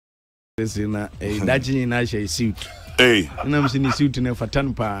Listen, Dajin in a suit. Hey, And I'm seeing suit in a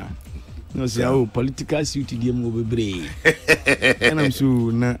fatan pa. No, say, oh, political suit, the move brave. And I'm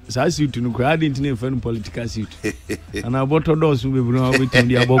so suit to no crowd into a fun political suit. And I bought a dose will be brought with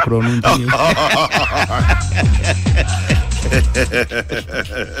the Abokron.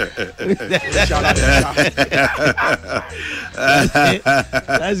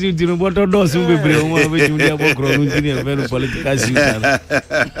 As you do, what a dose will be brought with the Abokron in a very political suit.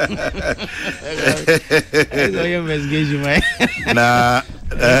 Investigation, man. Nah.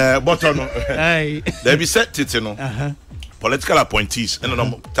 But there be set it, you know. Political appointees and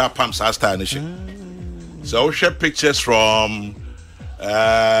no tap pumps as so we share pictures from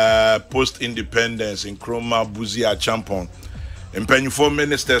post-independence in Kroma, Buzia, Champon, and for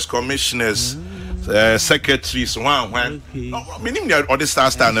ministers, commissioners, secretaries, one. Meaning they are the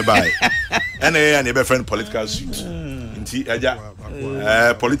stars standing by, and a friend political suit.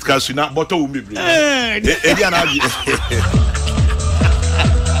 Political suit, not bottle will be.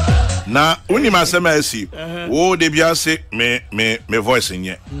 Na uni masema esi wo de bia se me voice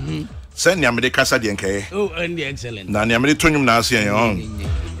nye send ya me de kasa de nkae and excellent na ne me de tonyum na ase yan on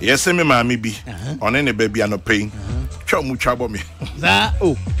yese me maami bi one ne ba bia no pain twa mu twa bo me za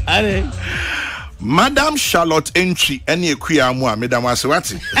are Madam Charlotte Entry ene ekua mu a medam ase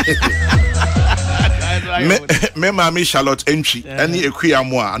wate me maami Charlotte Entry ene ekua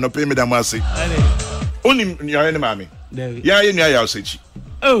mu a no pain medam ase oni ya ne maami ya ye nua ya osechi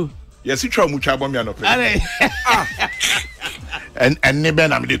yes, you try mucha bomb ya no play. And never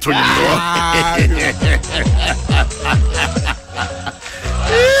am the told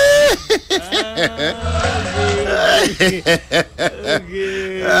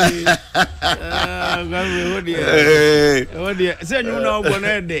you say you know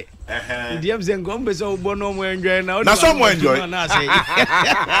bonede. Diam sen gombe so bono mo enjoy now. Na so mo enjoy.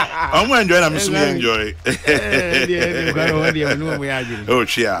 I'm enjoy am so enjoy. Oh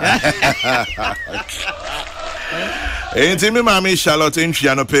chia. Enti me mama Charlotte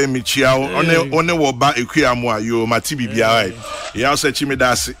Entry no pay me chia one wo ba ekua mo ayo mati bibia ai. Ya so chi me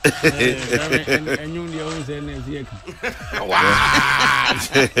dase. Enyu dia o se na sie. Wow.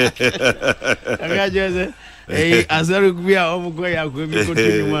 Aga jese. Azaru bia omugo ya ko mi ko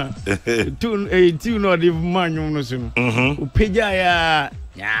tunuma. Tu no di manyu no so. Upeja ya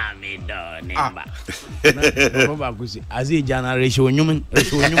me do nemba. No ba kusi. Azi generation nyum.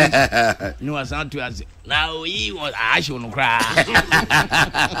 No asantu azi. Now he was asho no cry.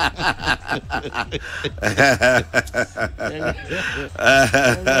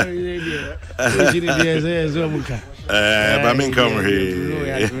 But me come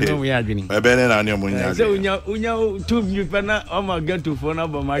here. No, we are getting. I been on your munya. So unya two new pena o ma get to phone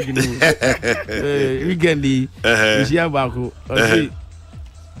about marketing. Weekend we share baku.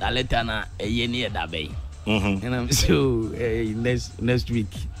 That letter na yeni da bay. And I'm so next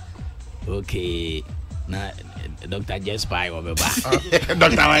week. Okay. Na Dr. Jespai over back.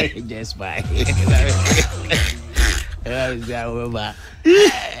 Dr. Jespai.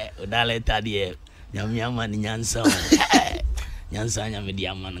 That letter there. Nyama ni nyansa nyansa nyame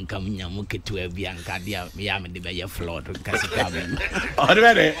dia man kam nyamu ketu abia nka dia ya me de be ye flood kasi kam o de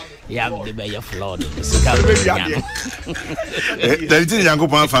be ya me de be ye flood sika be nyam da tin yango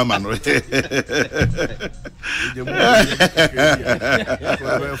pan fama no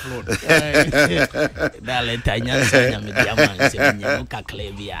dale ta nyansa nyame dia man se nyamu ka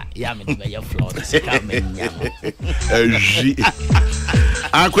klevia ya me de be ye flood sika be nyam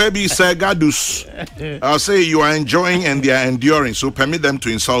Akwebi Segadus, I'll say you are enjoying and they are enduring, so permit them to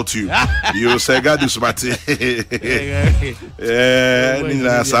insult you. You Segadus, but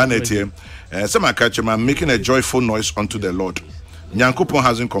some I'm making a joyful noise unto the Lord. Nyankopon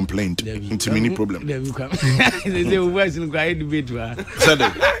hasn't complained. It's a mini problem.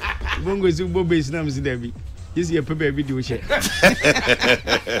 This is a baby do share.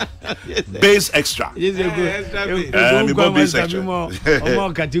 Base extra. Yes, base extra.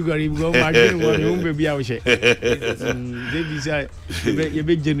 More category. Go margin one baby out share. They decide you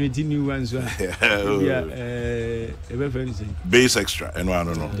be generating new ones. Base extra. And I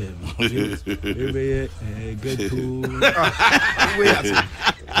don't know.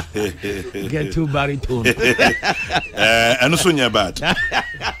 Get to baritone. And also near bad.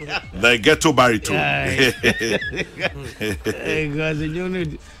 The ghetto baritone. Because you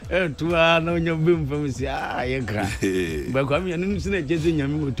need to know your boom from say, ah, you cry. But Kwami, I didn't say just in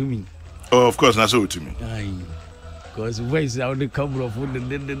your to me. Oh, of course, not so to me. Because voice out the cover of food, the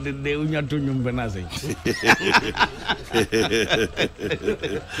unya to nyum benazing.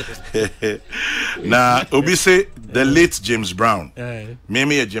 Now, Obi say the late James Brown.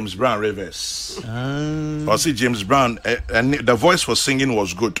 Maybe a James Brown reverse. Or see James Brown, and the voice for singing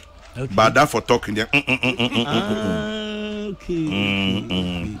was good. Okay. But that for talking, okay.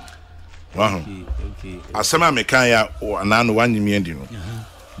 Wow. Okay. Asema mekaya anano wanyimi endino.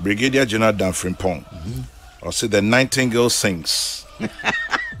 Brigadier General Dan Frimpong. Or say the nightingale sings.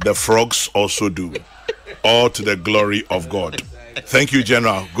 The frogs also do. All to the glory of God. Thank you,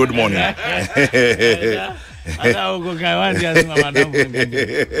 General. Good morning. Hey,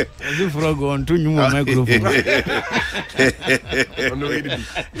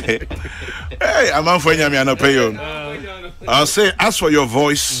 I'm on for you. I'll say, as for your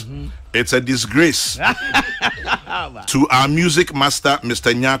voice, it's a disgrace to our music master,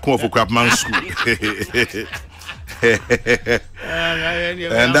 Mr. Nyako of Okwapman School.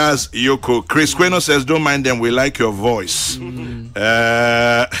 And that's Yoko. Chris Queno says, don't mind them, we like your voice.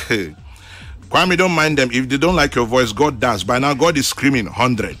 Kwami, don't mind them. If they don't like your voice, God does. By now, God is screaming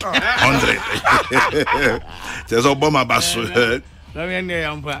 100. 100. There's Obama Basu.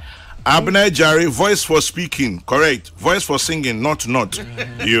 Abner Jari, voice for speaking, correct. Voice for singing, not.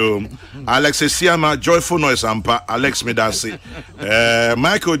 You. Alex Siama, joyful noise, Ampa. Alex Medasi.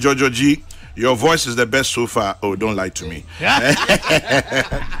 Michael Jojo G, your voice is the best so far. Oh, don't lie to me.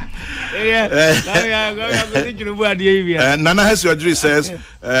 Nana has your dream says,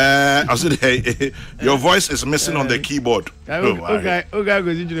 your voice is missing on the keyboard. Okay,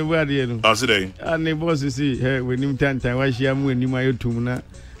 I'll say, and the boss see, hey, when you turn time, why she am when you my tumna.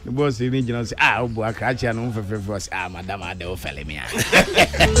 The boss in Indian say, ah, boy, catch you on for first. Ah, madam, I don't fell me.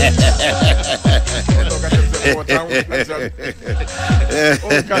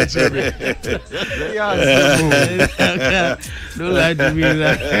 Don't lie to me.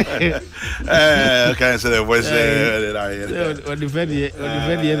 Okay, so the voice. What defend you?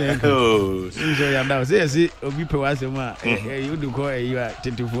 Oh, so you now say, Obi Pewasema, you do call you are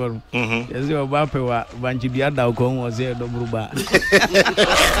 24. Yes, you are Bapewa, Banchibiada, was there, Dobruba.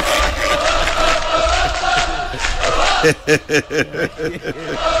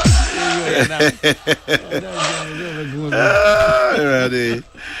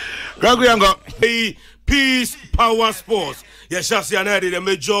 Hey, peace, power, sports. Yes, Chelsea and the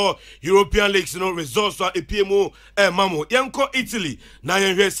major European leagues, results for APMO and Mamo. Yanko Italy,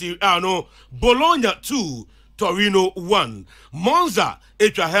 Nayan no Bologna 2, Torino 1, Monza,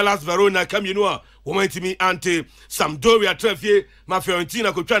 Etra Hellas Verona, Caminoa. Went to me ante Sampdoria Trefie, ma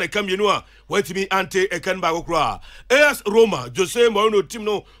Fiorentina could try to come went to me ante Ekenbagokra. AS Roma, Jose Mourinho team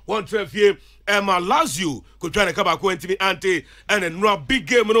no one Trefie, Emma Lazio could try to come back went to me ante and then no big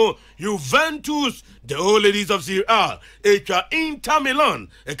game no Juventus, the old ladies of Serie A, Inter Milan,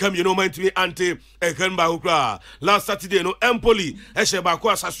 and come went to me ante Ekenbagokra. Last Saturday no Empoli,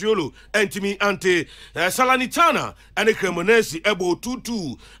 Eshebakwa Sassuolo, and to me ante Salernitana and the Cremonese Ebo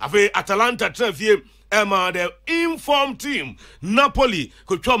 2-2. Ave Atalanta Trefie. Emma, the informed team, Napoli,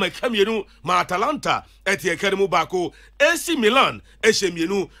 could come and come ma Atalanta, at the Academy Bako, AC Milan,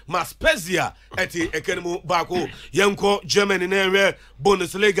 Eshemienu, ma Spezia, at the Academy Bako, Yanko, Germany in area,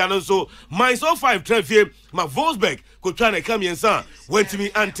 Bundesliga, and also, Mainz 05 Trefie, ma Wolfsburg, could try and come in, went to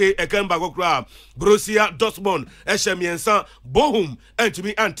me ante Ekenbago Crab, Borussia Dortmund, Eshemiensa, Bochum, and to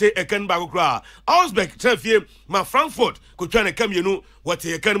me ante Ekenbago Crab, Augsburg Trefie, ma Frankfurt, could try and come what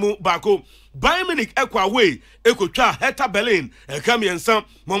the Academy Bako. Bayern Munich ekwa way ekotwa Hertha Berlin ekamiensa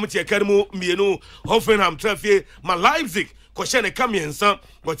moment Academy mienu Hoffenheim Trefie ma Leipzig koshene kamiensa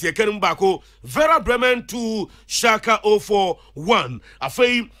but Academy bako Werder Bremen 2 Schalke 0-4-1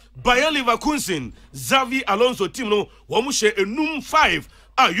 afei Bayer Leverkusen Xavi Alonso team no womushe enum 5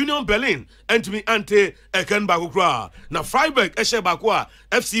 Union Berlin entimi ante Ekenbago kra na Freiburg eshe bakwa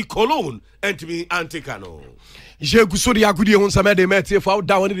FC Cologne entimi ante Kano. Je kusuri agudi on sama de mete for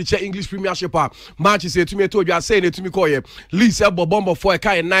down the che English Premiership Manchester to me told you say to me call ye Leeds ebo bomb for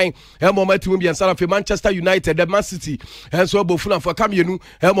kai 9 e moment we be answer for Manchester United the Man City and so bofuna for kamienu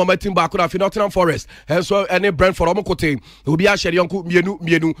e moment ba ko na for Nottingham Forest and so any Brentford omokote obi a share yonku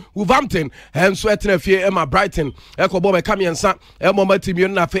mienu Wolverhampton and so etena fie e ma Brighton e ko bomb kamiensa e moment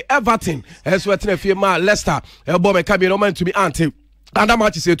mienu na for Everton and so etena fie ma Leicester e bomb kamienu moment to me ante. And that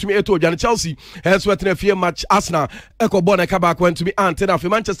match is to me eto Jan Chelsea and so etna fear match Arsenal eko born kaba went to me antena for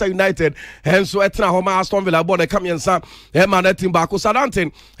Manchester United and so etna homa Aston Villa born kamiensa e man team back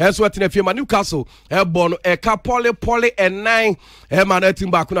Southampton and so etna fear Newcastle e born e ka Poly and 9 e man team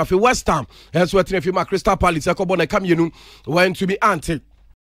back na for West Ham and so etna fear Crystal Palace eko born kamienu went to me ante